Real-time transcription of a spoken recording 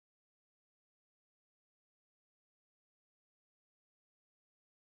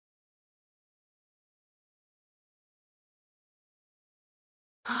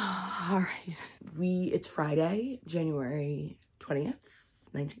All right. It's Friday, January 20th,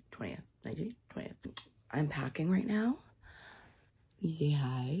 19th. I'm packing right now. You say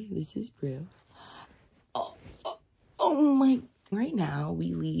hi. This is Brew. Oh my. Right now,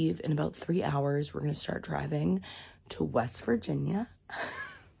 we leave in about 3 hours. We're going to start driving to West Virginia.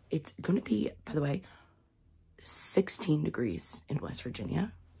 It's going to be, by the way, 16 degrees in West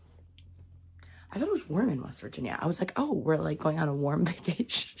Virginia. I thought it was warm in West Virginia. I was like, oh, we're like going on a warm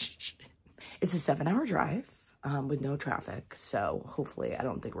vacation. It's a 7-hour drive with no traffic. So hopefully I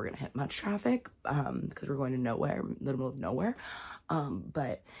don't think we're going to hit much traffic because we're going to nowhere, the middle of nowhere. But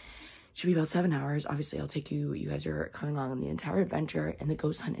it should be about 7 hours. Obviously, I'll take you. You guys are coming along on the entire adventure. And the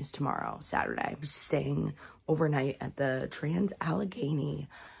ghost hunt is tomorrow, Saturday. I'm staying overnight at the Trans-Alleghany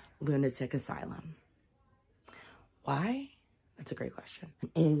Lunatic Asylum. Why? That's a great question.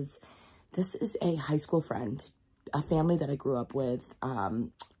 This is a high school friend, a family that I grew up with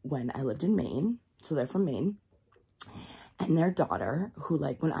when I lived in Maine. So they're from Maine. And their daughter, who,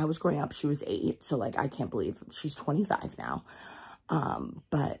 like, when I was growing up, she was 8. So, like, I can't believe she's 25 now.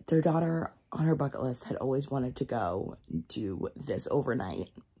 But their daughter, on her bucket list, had always wanted to go do this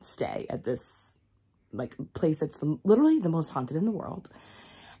overnight stay at this, like, place that's literally the most haunted in the world.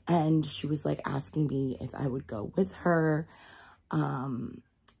 And she was, like, asking me if I would go with her.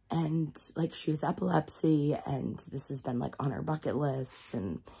 And, like, she has epilepsy, and this has been, like, on her bucket list,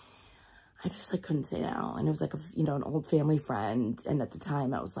 and I just, like, couldn't say no. And it was, like, you know, an old family friend, and at the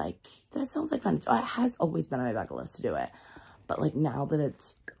time, I was like, that sounds like fun. So it has always been on my bucket list to do it. But, like, now that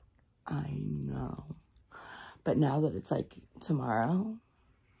it's, I know. But now that it's, like, tomorrow,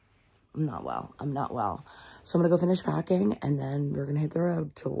 I'm not well. So I'm gonna go finish packing, and then we're gonna hit the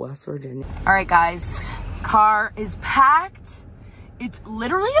road to West Virginia. All right, guys, car is packed. It's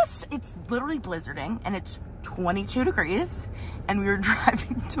literally blizzarding, and it's 22 degrees, and we were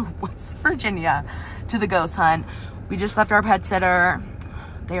driving to West Virginia to the ghost hunt. We just left our pet sitter.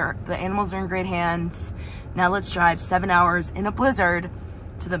 The animals are in great hands. Now let's drive 7 hours in a blizzard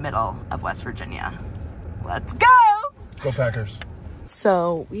to the middle of West Virginia. Let's go! Go Packers.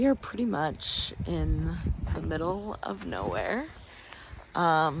 So we are pretty much in the middle of nowhere.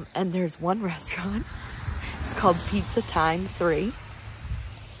 And there's one restaurant. It's called Pizza Time 3.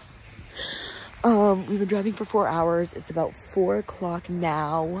 We've been driving for 4 hours. It's about 4 o'clock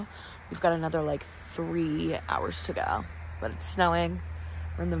now. We've got another like 3 hours to go, but it's snowing.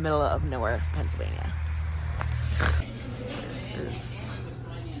 We're in the middle of nowhere, Pennsylvania. This is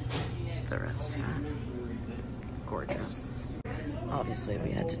the restaurant. Gorgeous. Obviously, we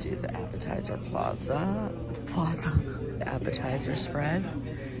had to do the appetizer the appetizer spread.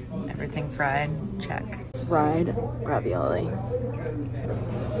 Everything fried, check. Fried ravioli.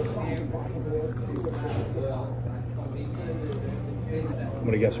 I'm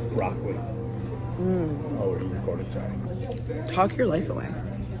gonna guess broccoli. Oh, are you recording? Sorry. Talk your life away.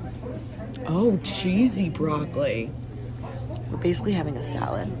 Oh, cheesy broccoli. We're basically having a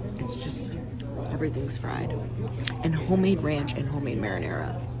salad. It's just, everything's fried. And homemade ranch and homemade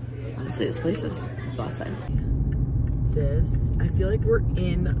marinara. Honestly, this place is bussin'. I feel like we're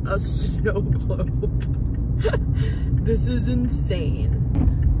in a snow globe. This is insane.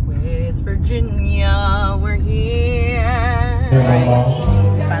 West Virginia, we're here. Right,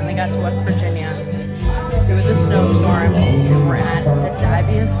 we finally got to West Virginia through the snowstorm, and we're at the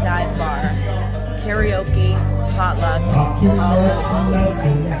Diviest Dive Bar. Karaoke, potluck, all locals. I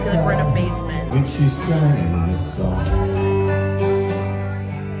feel like we're in a basement. When she sang this song,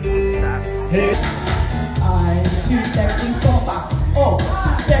 obsessed. I'm too sexy for my too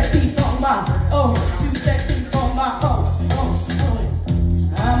sexy for my too sexy for my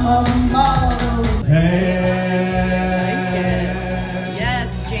I'm a model. Yes,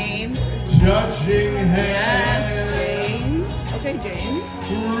 James. judging hands. Yes, James. Okay, James.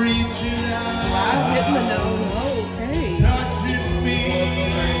 Reaching out. Wow, hitting the nose. Oh, okay. Touching me.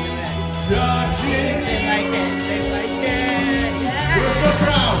 Touching They like it. They like it. Yeah. Where's the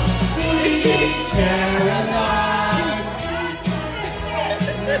crowd? Sweet Caroline.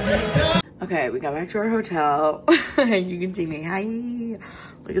 Okay, we got back to our hotel. You can see me. Hi.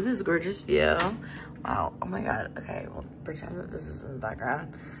 Look at this gorgeous view. Wow. Oh my god. Okay, we'll pretend that this is in the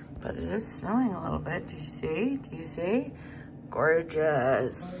background. But it is snowing a little bit. Do you see? Do you see?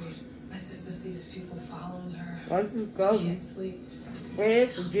 Gorgeous. My sister sees people following her. Let's go. She can't sleep.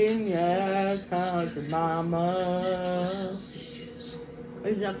 West Virginia, country mama.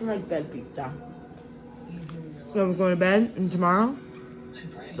 There's nothing like bed pizza. So we're going to bed, and tomorrow,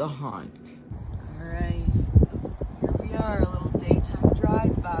 the haunt. Alright, here we are, a little daytime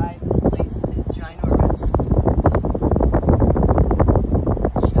drive-by. This place is ginormous.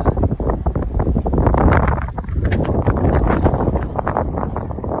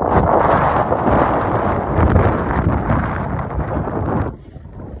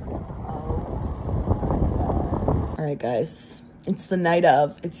 guys. It's the night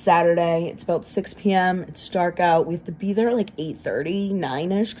of. It's Saturday. It's about 6 p.m. It's dark out. We have to be there at like 8:30,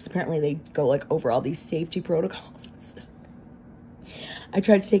 9-ish, because apparently they go like over all these safety protocols and stuff. I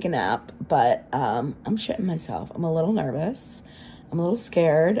tried to take a nap, but I'm shitting myself. I'm a little nervous. I'm a little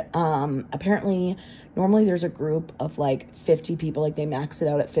scared. Apparently, normally there's a group of like 50 people. Like they max it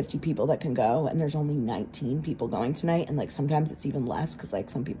out at 50 people that can go, and there's only 19 people going tonight. And like sometimes it's even less because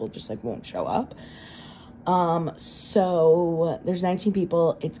like some people just like won't show up. So there's 19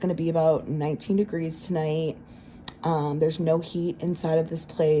 people. It's going to be about 19 degrees tonight. There's no heat inside of this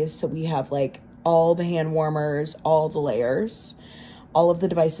place. So we have like all the hand warmers, all the layers, all of the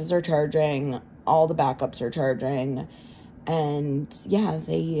devices are charging, all the backups are charging. And yeah,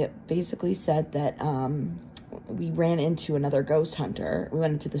 they basically said that, we ran into another ghost hunter. We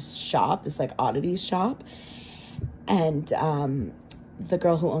went into this shop, this like oddities shop. And, the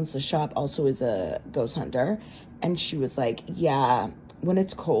girl who owns the shop also is a ghost hunter, and she was like, yeah, when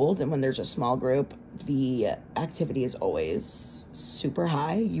it's cold and when there's a small group, the activity is always super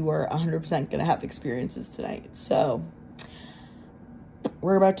high. You are 100% gonna have experiences tonight. So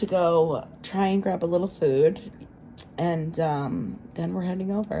we're about to go try and grab a little food, and then we're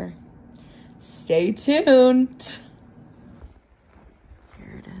heading over. Stay tuned.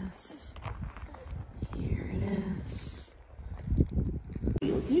 Here it is. Here it is.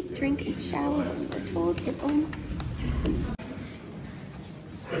 Eat, drink, and shower. We're told at home.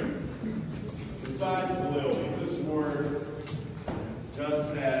 Besides the lily, this ward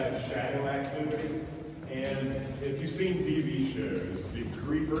does have shadow activity. And if you've seen TV shows, the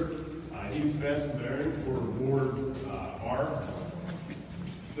Creeper, he's best known for ward art.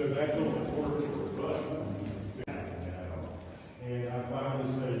 So that's on the fourth floor, but and I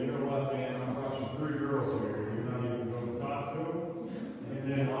finally said, you know what, man, I'm watching 3 girls here. You're not even going to talk to them. And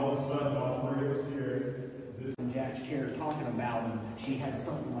then all of a sudden, all 3 of us here. Jack's chair talking about, and she had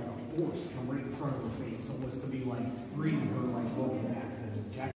something like a horse come right in front of her face, so it was to be like reading her like looking back, because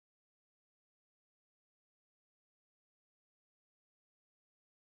Jack.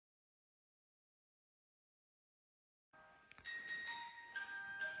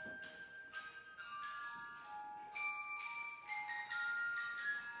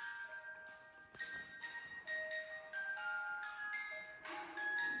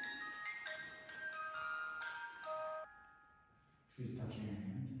 She's touching your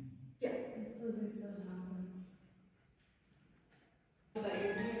hand. Yeah, that's what they said happens. Is that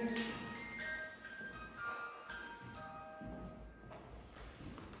your here?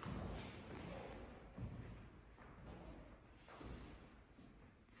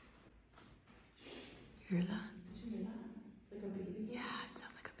 You hear that? Did you hear that? It's like a baby? Yeah, it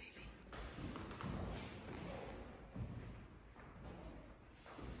sounds like a baby.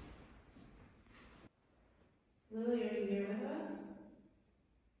 Lily, are you here with us?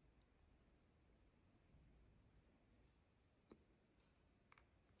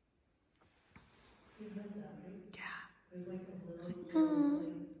 You heard that, right? Yeah. It was like a little girl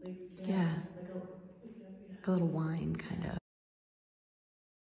like Yeah. like a Like a little whine, kind of.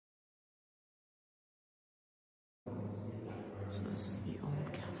 This is the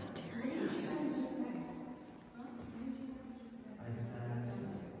old cafeteria.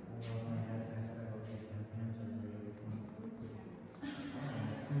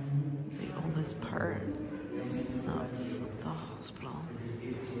 The oldest part of the hospital.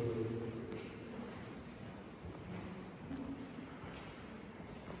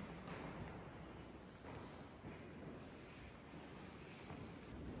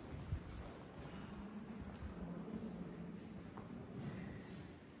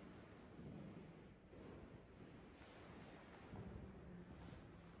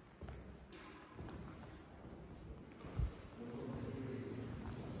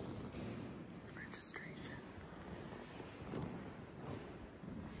 Registration.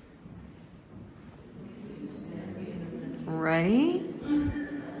 Right?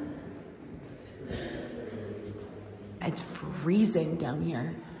 It's freezing down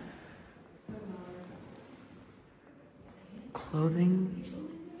here. Clothing.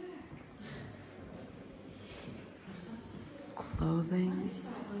 Clothing.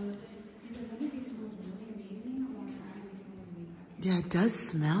 Yeah, it does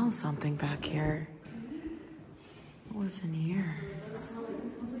smell something back here. What was in here?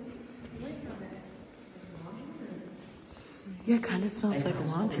 Yeah, it kind of smells like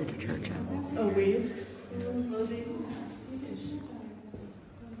laundry detergent. oh, weed.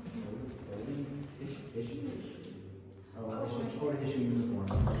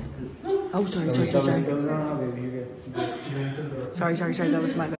 Oh, sorry. Sorry, that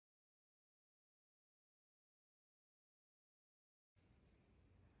was my bad.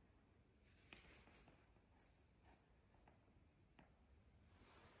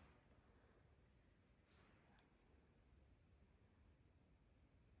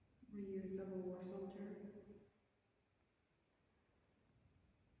 a war soldier.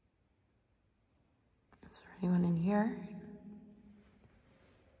 Is there anyone in here?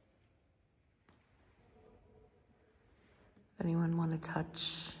 Anyone want to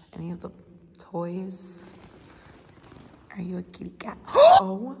touch any of the toys? Are you a kitty cat?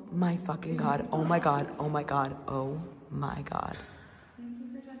 Oh my fucking god. Oh my god. Oh my god. Oh my god. Thank you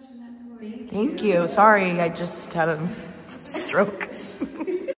for touching that toy. Thank you. Sorry, I just had a stroke.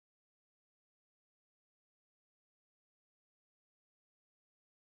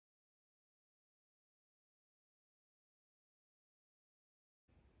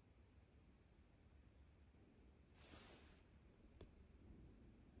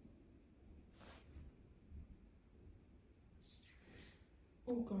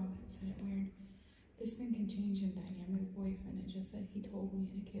 Oh god, it said it weird. This thing can change in dynamic voice, and it just said he told me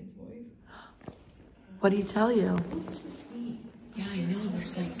in a kid's voice. What did he tell you? Oh, this was sweet. Yeah, I know.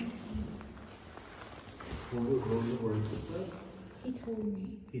 There's like. What were the words it said? He told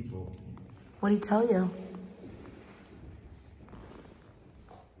me. He told me. What did he tell you?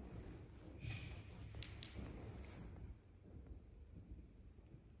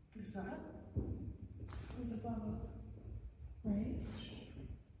 Is that? What's above us? Right?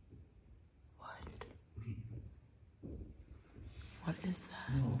 What? Wait, What is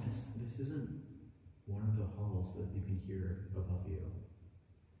that? no, this isn't one of the halls that you can hear above you.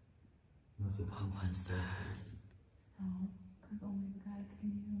 Unless it's coming from the staircase. No, because only the guys can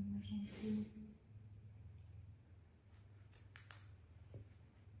use them. There's only two.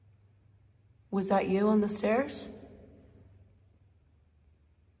 Was that you on the stairs?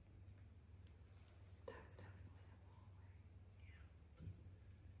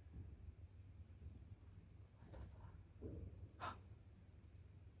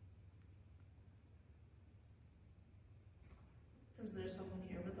 Is there someone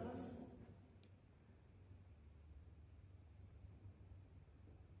here with us?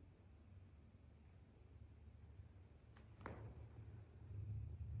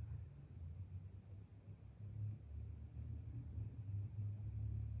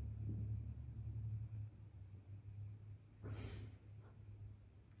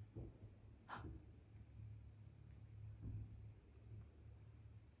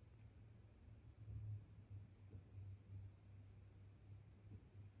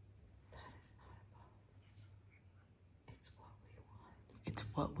 It's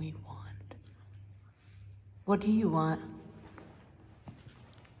what we want. What do you want?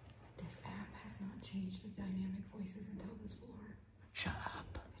 This app has not changed the dynamic voices until this floor. Shut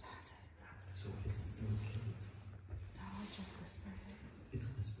up. It hasn't. So is it still okay? No, I just whispered it. It's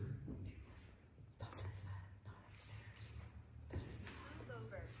whispered. That's what I said. Not upstairs. That is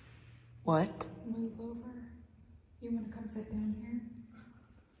not. What? Move over. You want to come sit down here?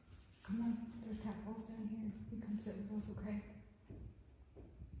 Come on. There's cat balls down here. You come sit with us, okay?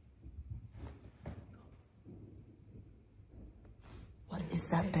 What is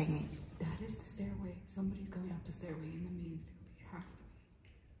that banging? That is the stairway. Somebody's going up the stairway in the main stairway. It has to be.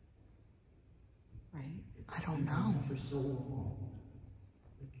 Right? I don't know. For so long.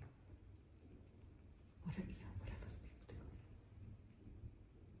 What are those people doing?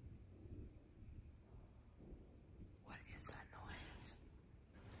 What is that noise?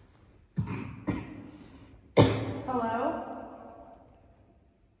 Hello?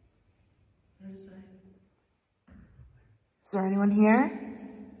 What is that? Is there anyone here?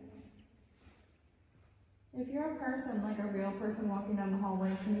 If you're a person, like a real person walking down the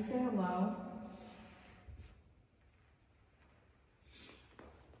hallway, can you say hello?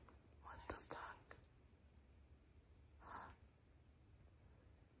 What the fuck?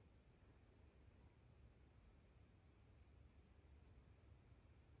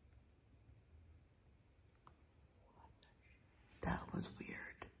 That was weird.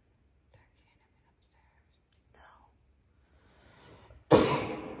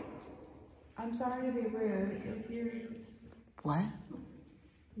 I'm sorry to be rude. If you're... What?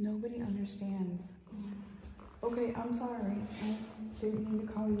 Nobody understands. Okay, I'm sorry. I didn't mean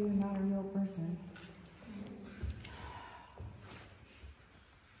to call you not a real person.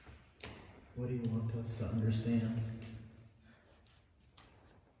 What do you want us to understand?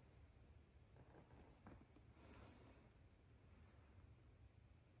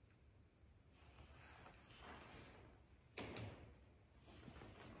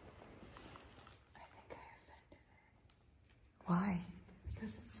 Why?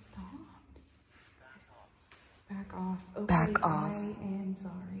 Because it stopped. Back off. Okay, Back off. I am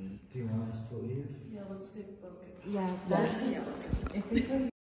sorry. Do you want us to leave? Yeah, let's get. Yeah, that's. If they tell you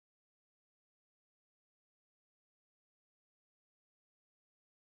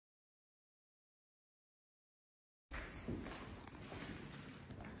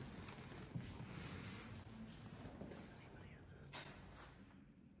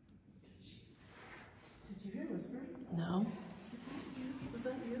No? Was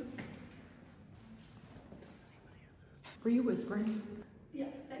that you? Were you whispering? Yeah,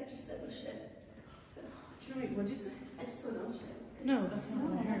 I just said oh shit. So, Wait, what'd you say? I just went oh shit. No, that's not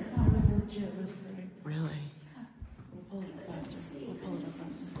what I heard. I was legit whispering. Really? We'll pull it up after. We'll pull it up after.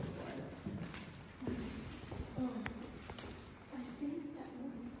 I think that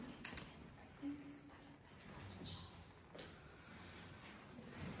one.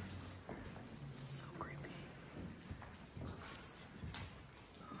 So creepy.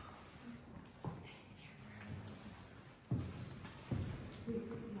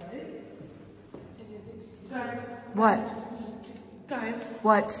 Guys, What? guys,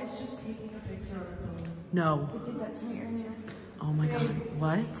 What? it's just taking a picture on its own. No. It did that to me earlier. Oh my god.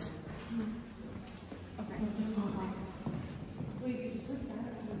 What? Okay. Wait, you just said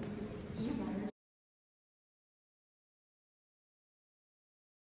that? Did you buy it?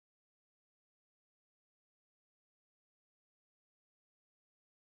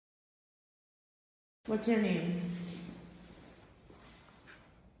 What's your name?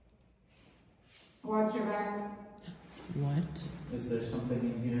 Watch your back. What? Is there something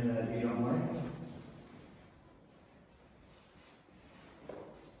in here that you don't like?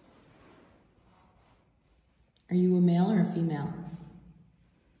 Are you a male or a female?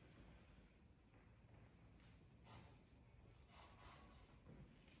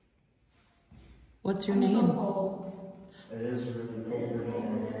 What's your I'm so name? cold. It is really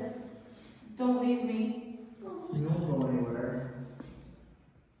cold. Don't leave me. You won't go anywhere.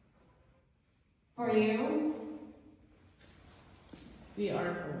 For you? We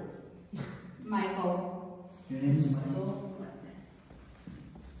are cold. Michael. Your name's Michael?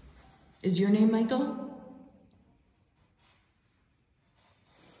 Is your name Michael?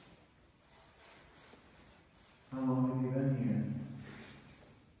 How long have you been here?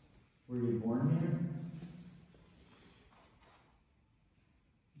 Were you born here?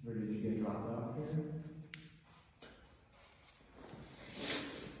 Or did you get dropped off here?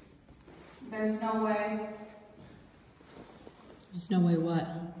 There's no way. There's no way what?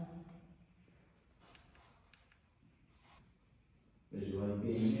 Did you like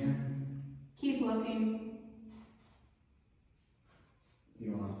being here? Keep looking. Do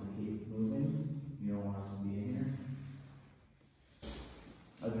you want us to keep moving? You don't want us to be in here?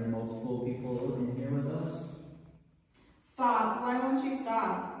 Are there multiple people in here with us? Stop. Why won't you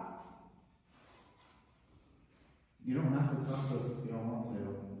stop? You don't have to talk to us if you don't want to.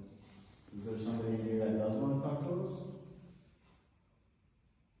 Is there somebody in here that does want to talk to us?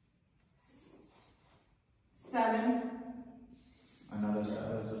 7. Another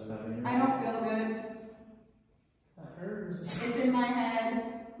seven, there's a 7 here? I don't feel good. That hurts. It's in my head.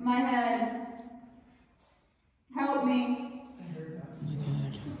 My head. Help me. Oh my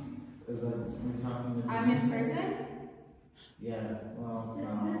god. Is that we're talking to I'm in prison? Yeah, well,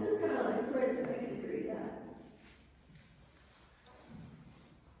 no. This is kind of like prison, I can agree with that.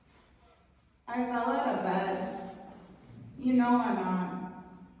 I fell out of bed. You know I'm not.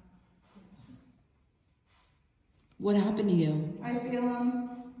 What happened to you? I feel him.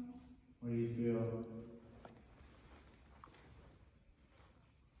 What do you feel?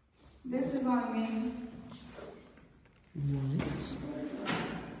 This is on me. What?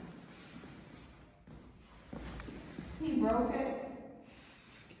 He broke it.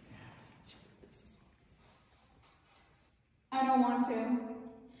 I don't want to.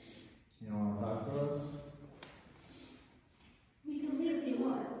 You don't want to talk to us? We can leave if you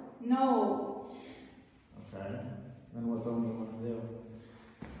want. No. Okay. Then what don't you want to do?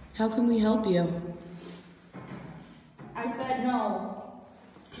 How can we help you? I said no.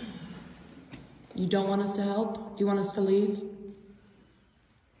 You don't want us to help? Do you want us to leave?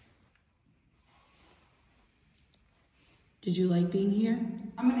 Did you like being here?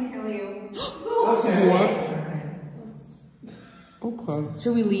 I'm gonna kill you. Okay. Okay.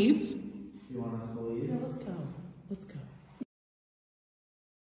 Should we leave? Do you want us to leave? Yeah, let's go. Let's go.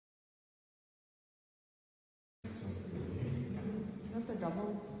 Is that the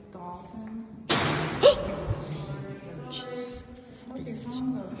double dolphin? Jesus. What your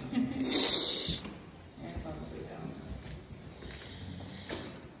tongue go? Yeah, probably don't.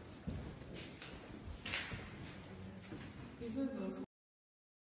 These are those.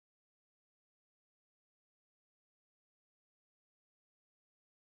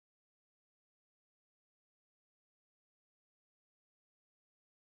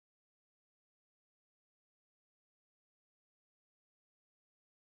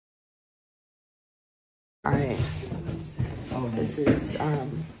 All right. This is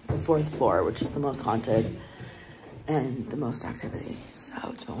the 4th floor, which is the most haunted and the most activity. So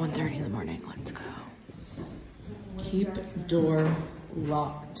it's about 1:30 in the morning. Let's go. Keep door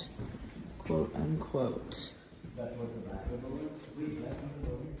locked, quote unquote. You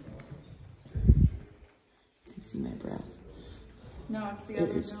can see my breath. No, it's the It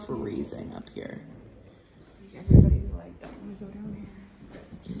other is building. freezing up here. Everybody's like, don't want to go down here.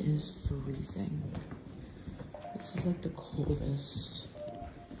 It is freezing. This is like the coldest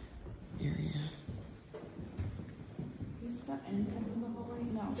area. Is this the end of the hallway?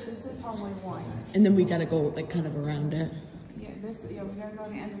 No, this is hallway 1. And then we gotta go like kind of around it. Yeah, we gotta go to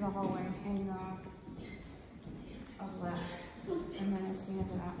the end of the hallway and hang a left. And then it's the end of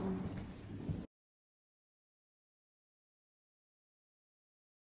that one.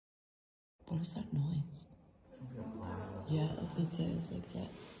 What is that noise? Yeah, I was gonna say it was like that.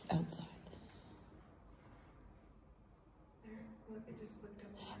 It's outside.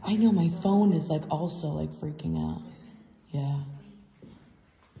 I know my phone is like also like freaking out. Yeah.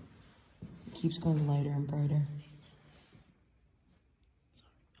 It keeps going lighter and brighter.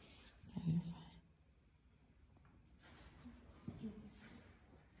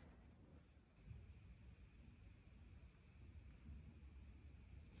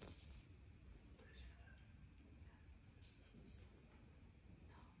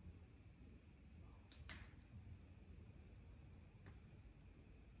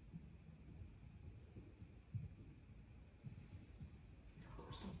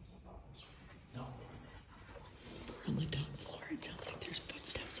 No, you're fine. We're on the top floor. It sounds like there's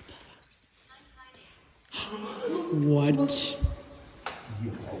footsteps above us. What? What's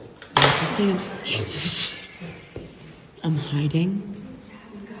he saying? I'm hiding.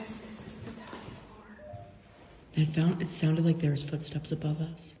 Guys, this is the top floor. It sounded like there was footsteps above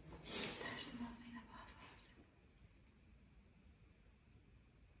us. There's nothing above us.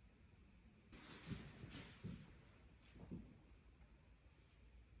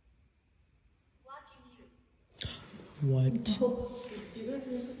 What? Did you guys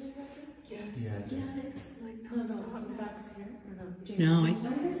hear something back there? Yes. Yeah. Yeah, it's Like, no, back to here. Or no, James. No, I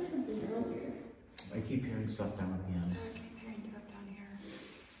heard something earlier. I keep hearing stuff down at the end. I keep hearing stuff down here.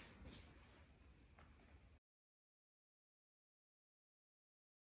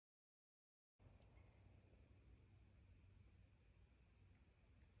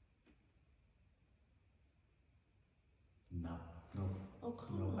 No. No. Oh,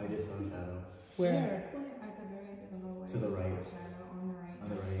 come No, on. I just saw a shadow. Where? At the very end of the hallway. To the right. Shadow on the right. On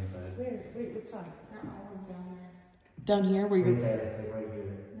the right hand side. Where? Wait, what side? They're always down there. Down here where Right you're. there, like right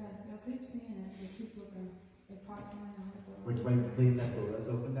here. Yeah, you'll keep seeing it. Just keep looking. It pops in on the door. Like right in that door that's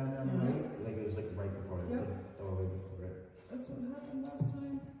open down there on the Mhm. right. Like it was like right before it. Yep. The doorway before it. That's what happened last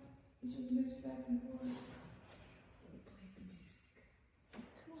time. It just moves back and forth. Play the music.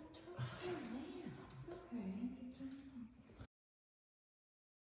 Come on, turn it on. It's okay. Just turn it on.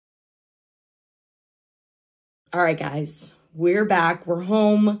 All right, guys, we're back. We're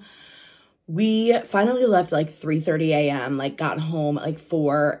home. We finally left like 3:30 a.m. Like got home at like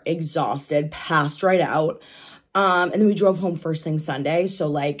 4, exhausted, passed right out. And then we drove home first thing Sunday. So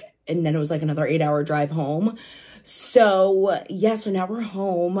like, and then it was like another 8-hour drive home. So yeah, so now we're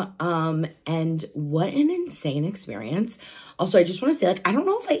home. And what an insane experience. Also, I just want to say, like, I don't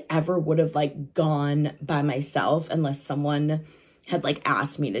know if I ever would have like gone by myself unless someone had like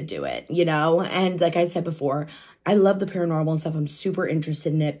asked me to do it, you know? And like I said before, I love the paranormal and stuff. I'm super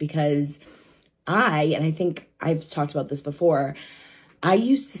interested in it because and I think I've talked about this before, I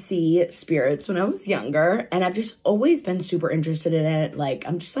used to see spirits when I was younger, and I've just always been super interested in it. Like,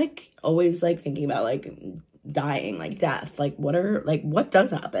 I'm just like always like thinking about like dying, like death, like what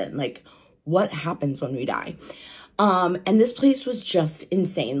does happen? Like what happens when we die? And this place was just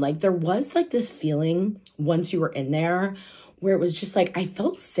insane. Like there was like this feeling once you were in there where it was just like, I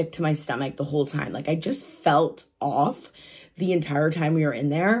felt sick to my stomach the whole time. Like I just felt off the entire time we were in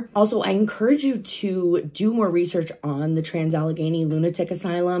there. Also, I encourage you to do more research on the Trans-Alleghany Lunatic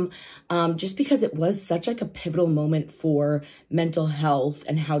Asylum, just because it was such like a pivotal moment for mental health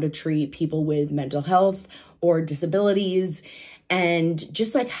and how to treat people with mental health or disabilities, and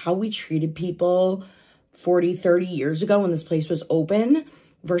just like how we treated people 40, 30 years ago when this place was open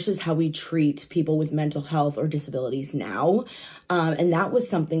versus how we treat people with mental health or disabilities now. And that was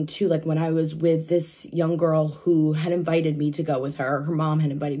something too, like when I was with this young girl who had invited me to go with her mom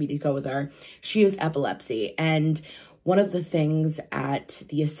had invited me to go with her. She has epilepsy. And one of the things at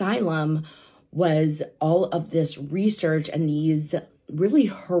the asylum was all of this research and these really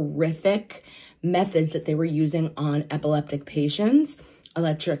horrific methods that they were using on epileptic patients,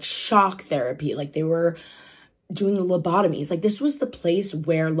 electric shock therapy, like they were doing lobotomies. Like this was the place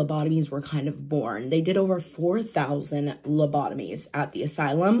where lobotomies were kind of born. They did over 4,000 lobotomies at the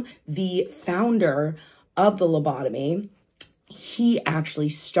asylum. The founder of the lobotomy, he actually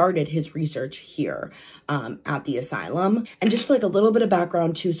started his research here at the asylum. And just for like a little bit of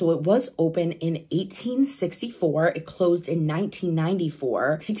background too, so it was open in 1864. It closed in 1994.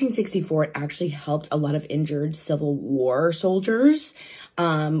 1864, it actually helped a lot of injured Civil War soldiers.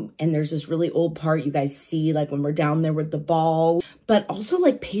 And there's this really old part you guys see like when we're down there with the ball. But also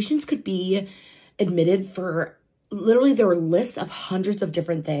like patients could be admitted for, literally there were lists of hundreds of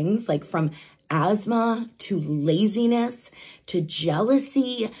different things, like from asthma to laziness to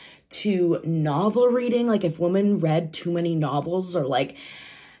jealousy to novel reading. Like if women read too many novels or like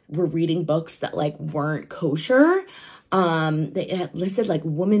were reading books that like weren't kosher. They had listed like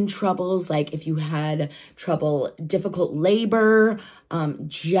woman troubles, like if you had trouble, difficult labor,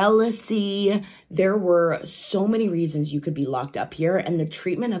 jealousy. There were so many reasons you could be locked up here, and the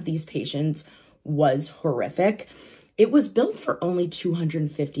treatment of these patients was horrific. It was built for only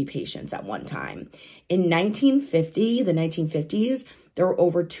 250 patients at one time. In 1950, the 1950s, there were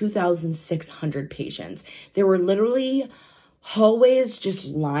over 2,600 patients. There were literally hallways just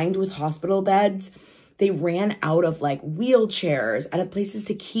lined with hospital beds. They ran out of like wheelchairs, out of places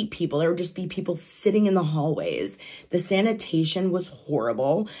to keep people. There would just be people sitting in the hallways. The sanitation was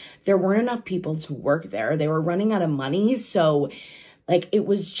horrible. There weren't enough people to work there. They were running out of money. So like it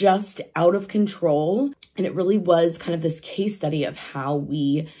was just out of control. And it really was kind of this case study of how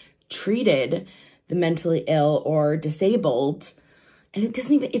we treated the mentally ill or disabled. And it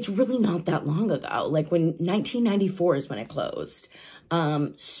doesn't even, it's really not that long ago. Like when 1994 is when it closed.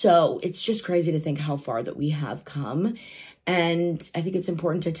 So it's just crazy to think how far that we have come. And I think it's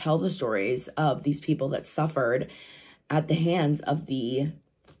important to tell the stories of these people that suffered at the hands of the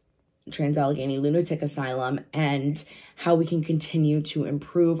Trans-Alleghany Lunatic Asylum and how we can continue to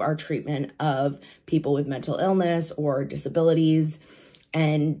improve our treatment of people with mental illness or disabilities.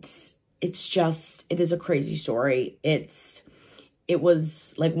 And it's just, it is a crazy story. It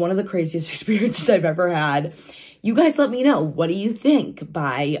was like one of the craziest experiences I've ever had. You guys let me know, what do you think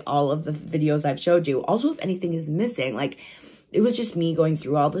by all of the videos I've showed you? Also, if anything is missing, like it was just me going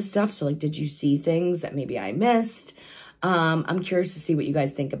through all this stuff. So like, did you see things that maybe I missed? I'm curious to see what you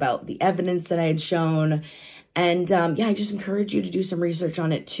guys think about the evidence that I had shown. And yeah, I just encourage you to do some research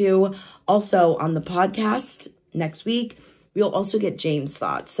on it too. Also on the podcast next week, we'll also get James'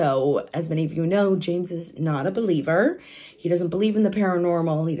 thoughts. So as many of you know, James is not a believer. He doesn't believe in the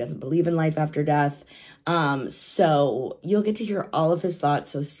paranormal. He doesn't believe in life after death. So you'll get to hear all of his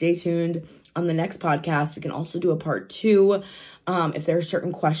thoughts. So stay tuned on the next podcast. We can also do a part 2 if there are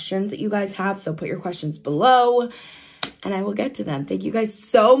certain questions that you guys have. So put your questions below and I will get to them. Thank you guys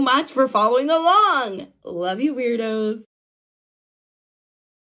so much for following along. Love you, weirdos.